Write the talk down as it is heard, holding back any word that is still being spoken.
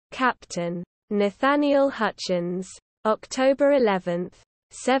Captain Nathaniel Hutchins, October 11,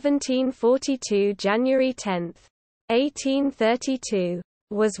 1742 – January 10, 1832,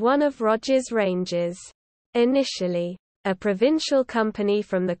 was one of Rogers' Rangers. Initially a provincial company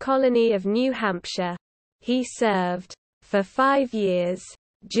from the colony of New Hampshire, he served for 5 years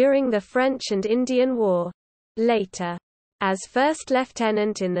during the French and Indian War. Later, as first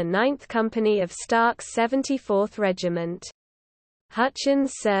lieutenant in the 9th Company of Stark's 74th Regiment.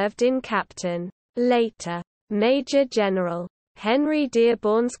 Hutchins served in Captain, later Major General, Henry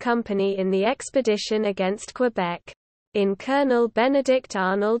Dearborn's company in the expedition against Quebec. In Colonel Benedict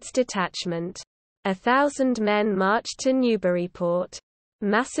Arnold's detachment, 1,000 men marched to Newburyport,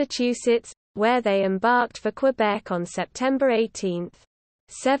 Massachusetts, where they embarked for Quebec on September 18,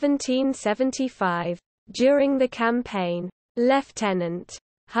 1775. During the campaign, Lieutenant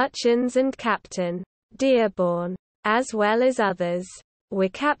Hutchins and Captain Dearborn, as well as others, were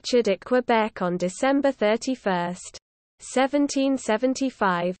captured at Quebec on December 31,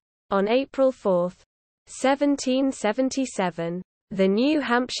 1775. On April 4, 1777, the New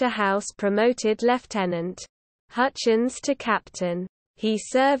Hampshire House promoted Lieutenant Hutchins to captain. He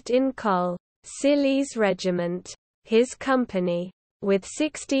served in Col. Silly's regiment. His company, with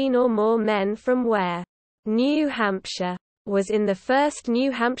 16 or more men from Ware, New Hampshire, was in the 1st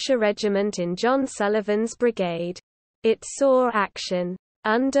New Hampshire Regiment in John Sullivan's brigade. It saw action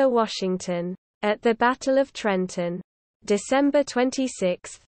under Washington at the Battle of Trenton, December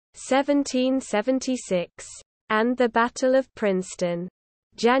 26, 1776, and the Battle of Princeton,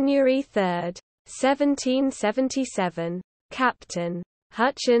 January 3, 1777. Captain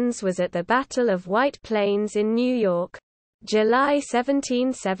Hutchins was at the Battle of White Plains in New York, July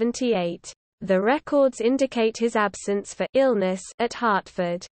 1778. The records indicate his absence for illness at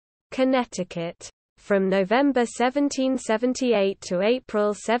Hartford, Connecticut, from November 1778 to April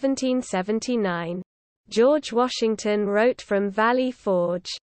 1779. George Washington wrote from Valley Forge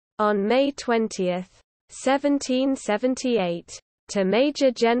on May 20, 1778, to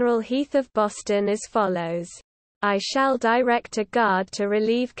Major General Heath of Boston as follows: I shall direct a guard to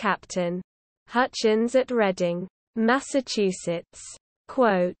relieve Captain Hutchins at Reading, Massachusetts.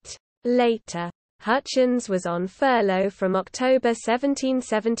 Quote, later, Hutchins was on furlough from October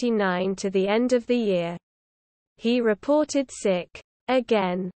 1779 to the end of the year. He reported sick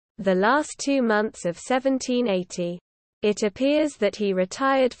again the last 2 months of 1780. It appears that he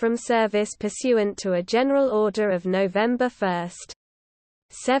retired from service pursuant to a general order of November 1,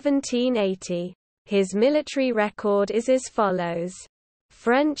 1780. His military record is as follows: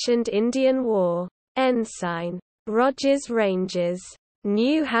 French and Indian War, Ensign, Rogers Rangers,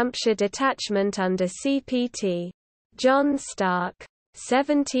 New Hampshire Detachment under CPT. John Stark,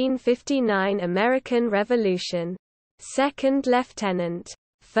 1759 American Revolution, 2nd Lieutenant,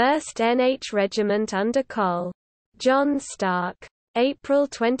 1st NH Regiment under Col. John Stark, April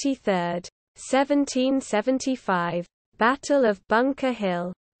 23, 1775, Battle of Bunker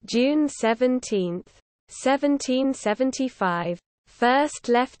Hill, June 17, 1775, 1st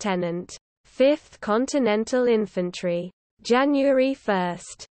Lieutenant, 5th Continental Infantry, January 1,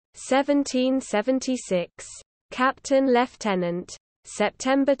 1776, Captain Lieutenant,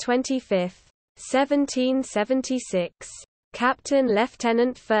 September 25, 1776, Captain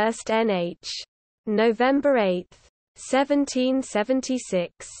Lieutenant 1st NH, November 8,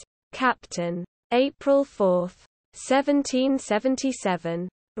 1776, Captain, April 4, 1777,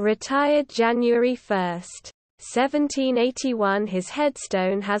 retired January 1, 1781. His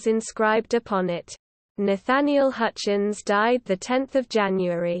headstone has inscribed upon it, Nathaniel Hutchins died 10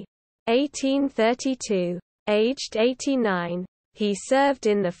 January, 1832, aged 89. He served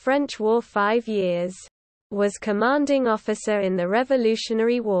in the French War 5 years, was commanding officer in the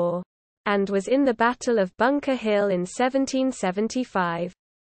Revolutionary War, and was in the Battle of Bunker Hill in 1775.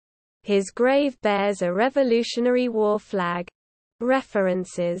 His grave bears a Revolutionary War flag.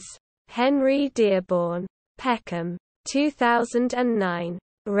 References: Henry Dearborn, Peckham, 2009.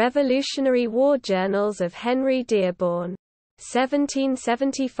 Revolutionary War Journals of Henry Dearborn,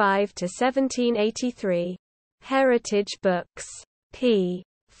 1775–1783. Heritage Books. p.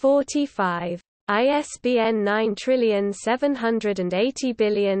 45. ISBN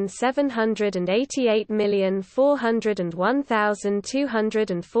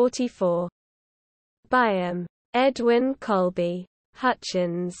 9780788401244. Byam, Edwin Colby.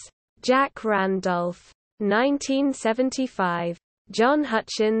 Hutchins, Jack Randolph. 1975. John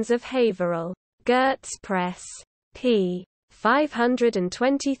Hutchins of Haverhill. Gertz Press. p.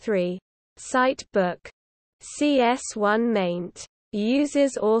 523. Cite book. CS1 maint.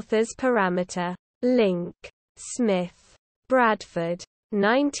 Uses author's parameter. Link. Smith. Bradford.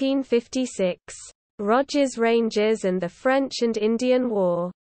 1956. Rogers Rangers and the French and Indian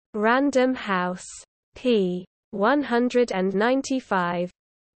War. Random House. p. 195.